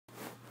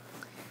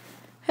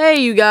Hey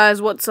you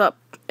guys, what's up?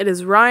 It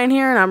is Ryan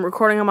here and I'm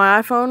recording on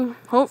my iPhone.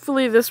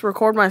 Hopefully this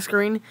Record My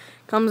Screen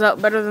comes out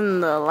better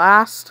than the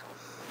last.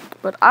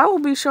 But I will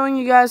be showing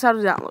you guys how to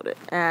download it.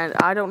 And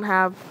I don't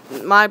have,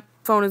 my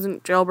phone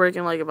isn't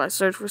jailbreaking like if I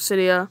search for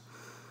Cydia.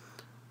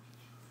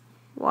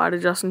 Why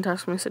did Justin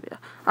text me Cydia?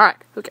 Alright,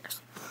 who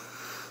cares?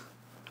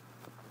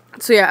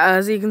 So yeah,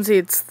 as you can see,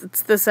 it's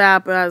this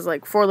app. It has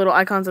like 4 little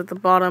icons at the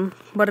bottom.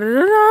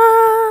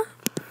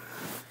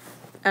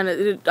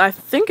 And I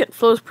think it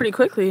flows pretty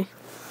quickly.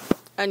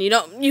 And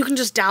you can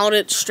just download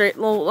it straight.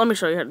 Well, let me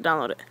show you how to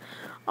download it.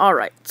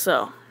 Alright,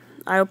 so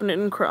I open it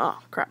in oh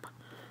crap.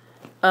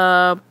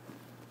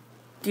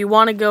 Do you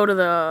want to go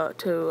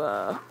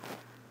to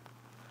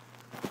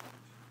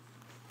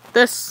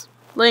this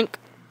link?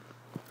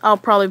 I'll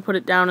probably put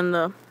it down in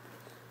the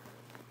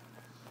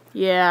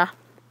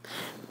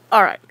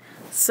Alright.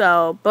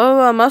 So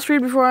must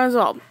read before I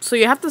install. So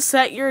you have to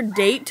set your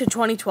date to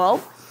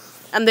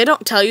 2012. And they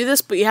don't tell you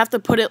this, but you have to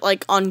put it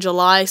like on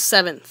July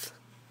 7th.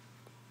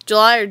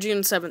 July or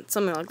June 7th,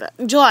 something like that.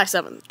 July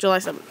 7th.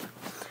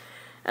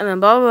 And then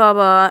blah, blah,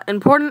 blah.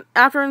 Important,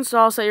 after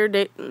install, set your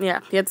date. Yeah,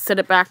 you have to set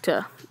it back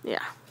to,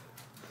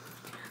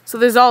 So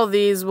there's all of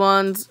these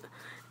ones.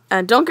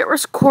 And don't get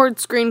record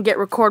screen, get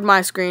record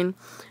my screen.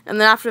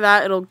 And then after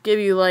that, it'll give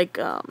you like,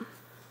 are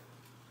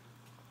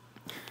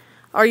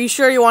you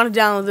sure you want to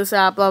download this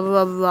app, blah,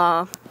 blah, blah,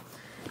 blah.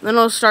 And then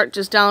it'll start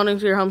just downloading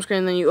to your home screen,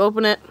 and then you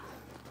open it.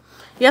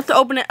 You have to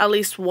open it at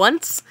least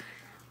once.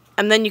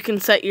 And then you can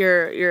set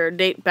your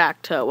date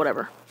back to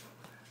whatever.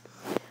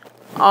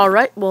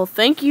 Alright, well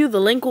thank you.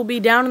 The link will be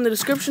down in the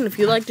description. If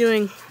you like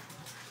doing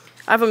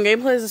iPhone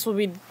gameplays, this will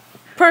be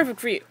perfect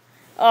for you.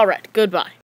 Alright, goodbye.